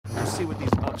see what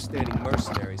these upstanding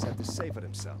mercenaries have to say for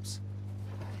themselves.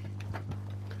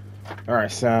 All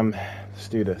right, Sam, let's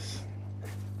do this.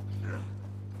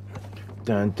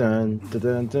 Dun dun dun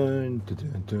dun dun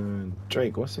dun dun.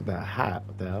 Drake, what's with that hat?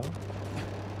 What the hell?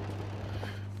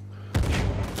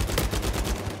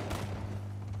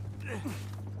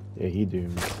 Yeah, he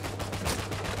doomed.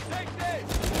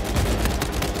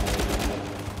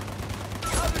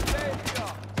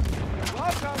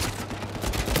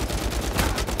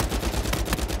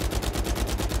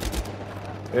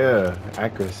 Yeah,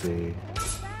 accuracy.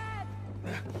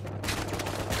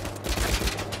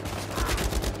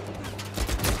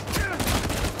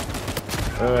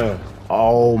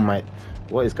 Oh my,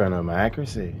 what is going on with my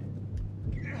accuracy?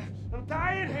 I'm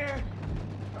dying here.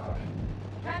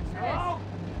 Hello?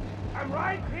 I'm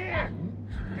right here.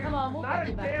 Come on, we'll Not get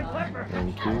a you back damn on. leper.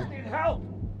 Thank I you. just need help.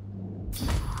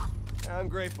 I'm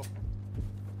grateful.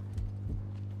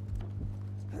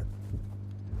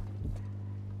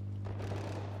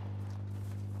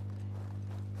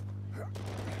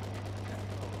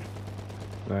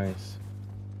 Nice.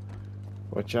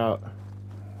 Watch out.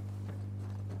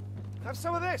 Have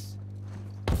some of this.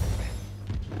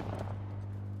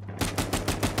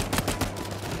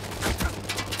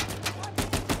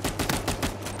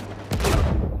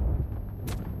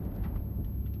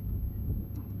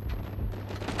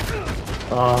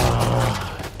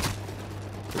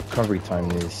 Recovery time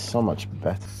is so much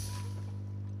better.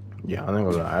 Yeah, I'm not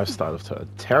gonna lie, I've started off to a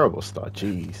terrible start.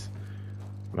 Jeez,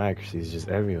 my accuracy is just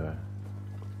everywhere.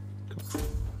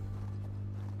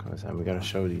 Come on, Sam, we gotta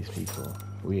show these people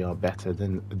we are better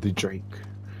than the Drake.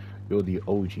 You're the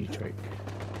OG Drake.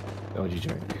 OG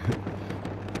Drake.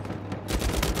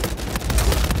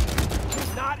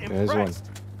 Not There's one. impressed.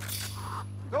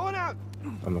 Going out.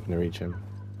 I'm not gonna reach him.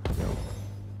 No.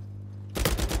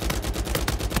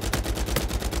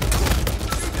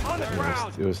 On the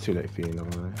ground. It was too late for you, no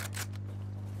lie.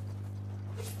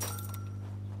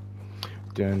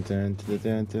 Dun dun dun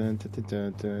dun dun dun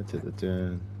dun dun dun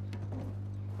dun.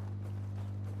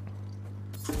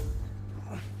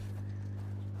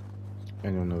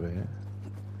 Anyone over here?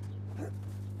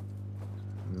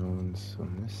 No one's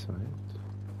on this side.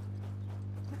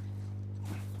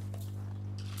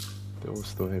 They're all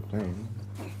still here playing.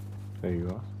 There you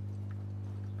are.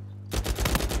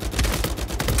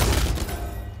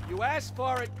 You asked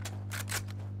for it.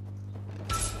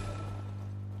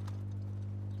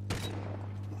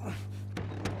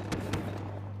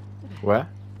 Where?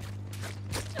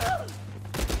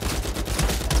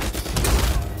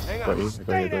 Hang Got on. you, Stay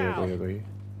got you, down. got you, got you.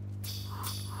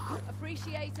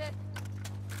 Appreciate it.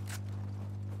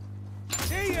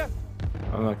 See ya.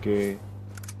 Unlucky.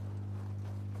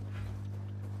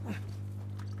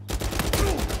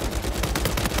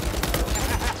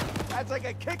 That's like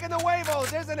a kick in the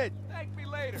huevos, isn't it? Thank me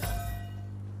later.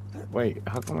 Wait,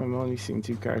 how come I'm only seeing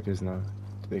 2 characters now?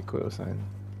 Did they quit or something?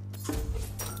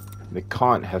 They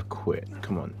can't have quit.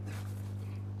 Come on.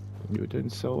 You were doing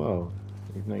so well.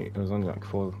 Even though it was only like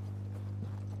 4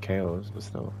 KOs, but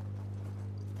still.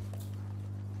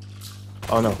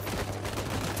 Oh no.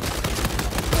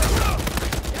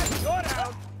 Yes, you're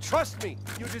down. Trust me,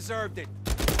 you deserved it.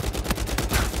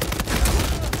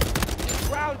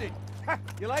 Grounded. Ha,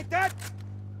 you like that?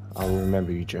 I'll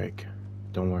remember you, Drake.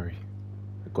 Don't worry.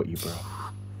 I got you, bro.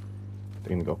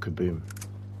 They're gonna go kaboom.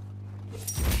 Get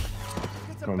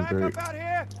some Come on, backup Brute. out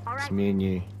here. All It's right. me and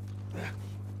you.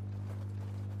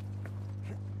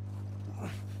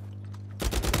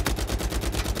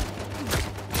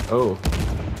 Oh.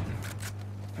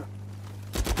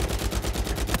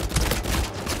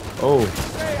 Oh.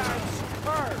 Say I'm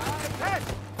superb. Head.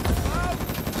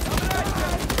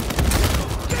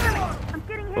 I'm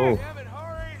getting hit. Oh. Damn it,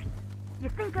 hurry. You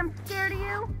think I'm scared of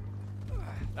you?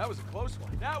 That was a close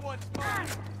one. That one's mine.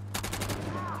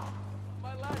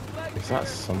 My last leg. Is that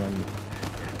someone?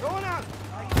 Going out.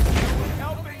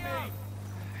 Helping me.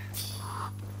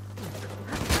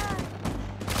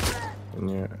 In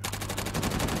your...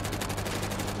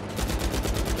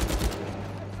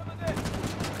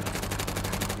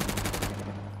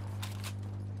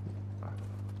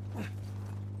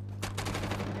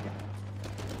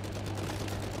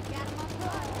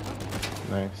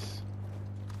 Nice.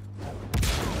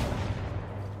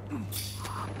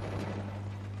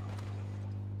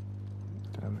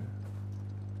 Damn it.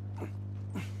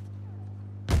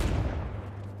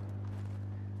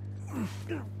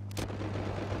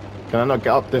 Can I not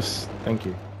get up this? Thank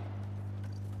you.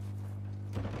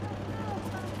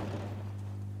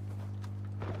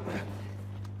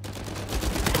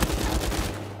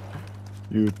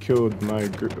 You killed my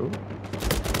girl.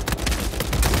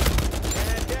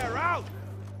 And they're out.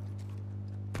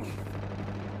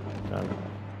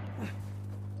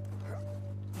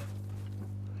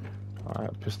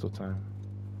 pistol time.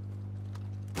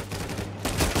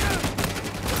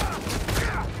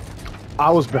 I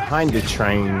was behind the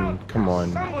train. Come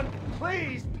on. Someone,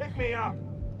 please pick me up.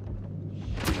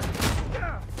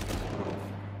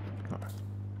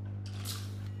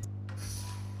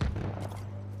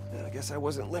 I guess I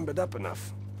wasn't limbered up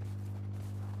enough.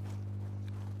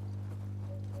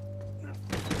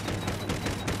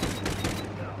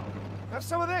 Have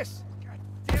some of this. God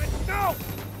damn it, no!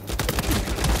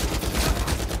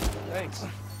 Thanks.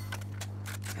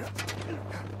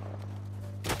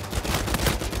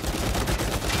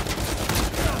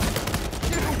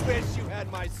 You wish you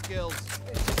had my skills.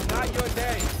 It's just not your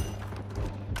day.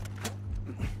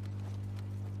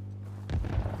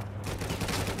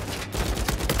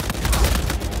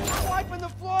 Wiping the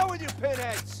floor with your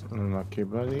pinheads. Unlucky,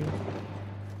 buddy.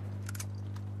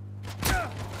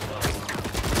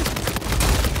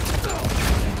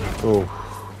 Oh.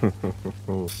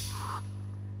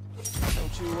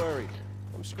 Don't you worry.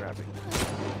 I'm scrapping.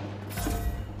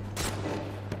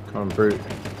 Come on, brute.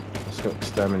 Let's go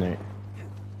exterminate.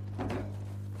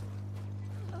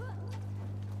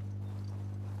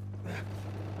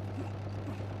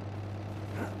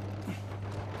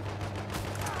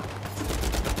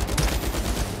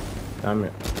 Damn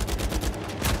it.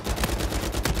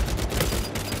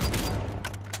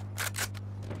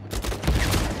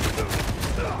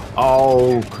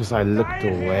 Oh, because I looked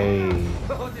away.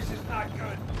 Oh, this is not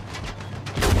good.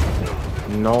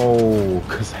 No,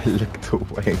 because I looked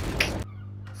away.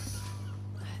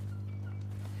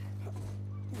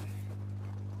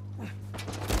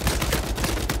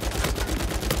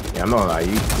 Yeah, I'm not like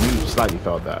you slightly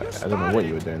felt that. I don't know what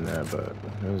you were doing there, but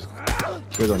it was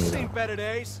good on you. Seen Though. better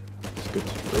days. It's good.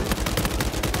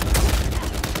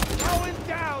 Going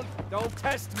down. Don't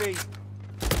test me.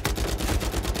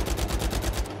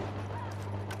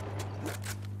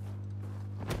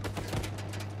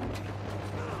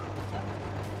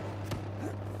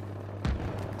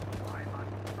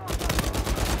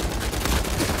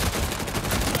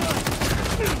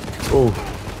 Oh.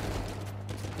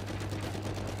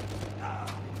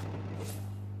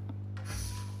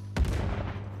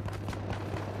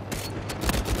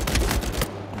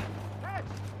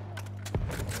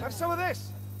 Have some of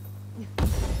this.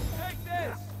 Take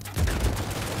this.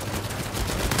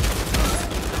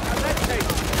 Have that tape.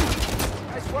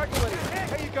 Nice working with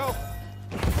you. Here you go.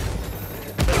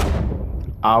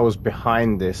 I was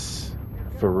behind this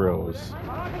for reals.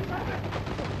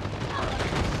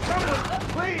 Someone,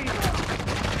 please.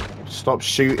 Stop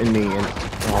shooting me and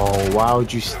oh, why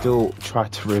would you still try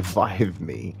to revive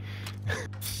me?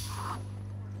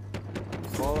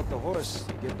 Fall up the horse.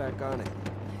 Get back on it.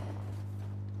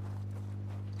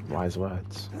 Wise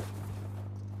words.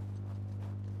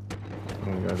 I'm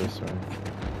gonna go this way.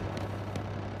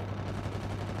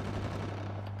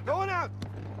 Going out.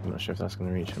 I'm not sure if that's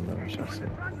gonna reach him, but we shall see.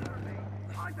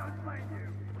 I don't blame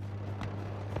you.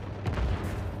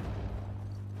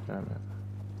 Damn it.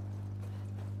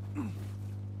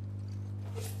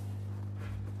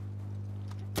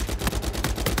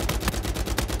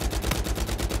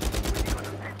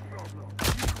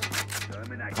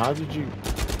 How did you?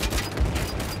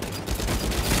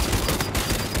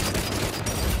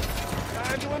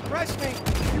 Time to impress me.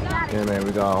 Yeah, man,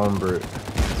 we got our own brute.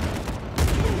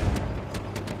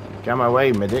 Get out my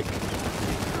way, medic.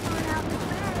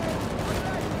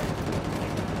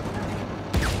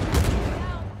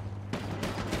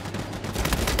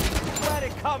 Got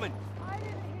it coming. I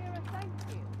didn't hear a thank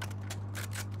you.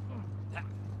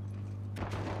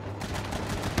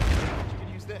 You can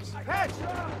use this. Catch.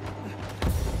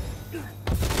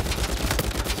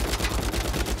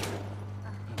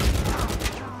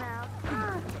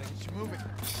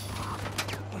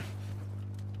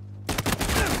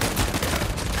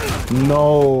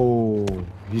 No,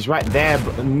 he's right there,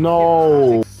 but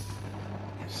no.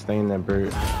 Stay in there,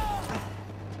 brute.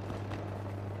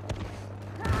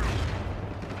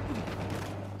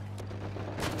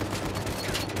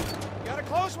 Got a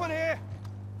close one here.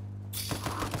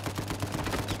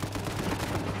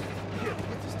 Here,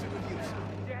 get this to good use.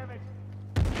 Damn it.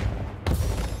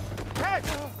 Catch.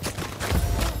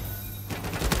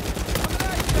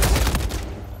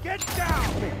 Get down.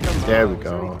 There we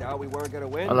go. We weren't gonna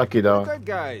win. Unlucky though. We're good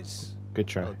guys. Good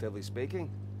try. Relatively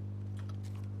speaking.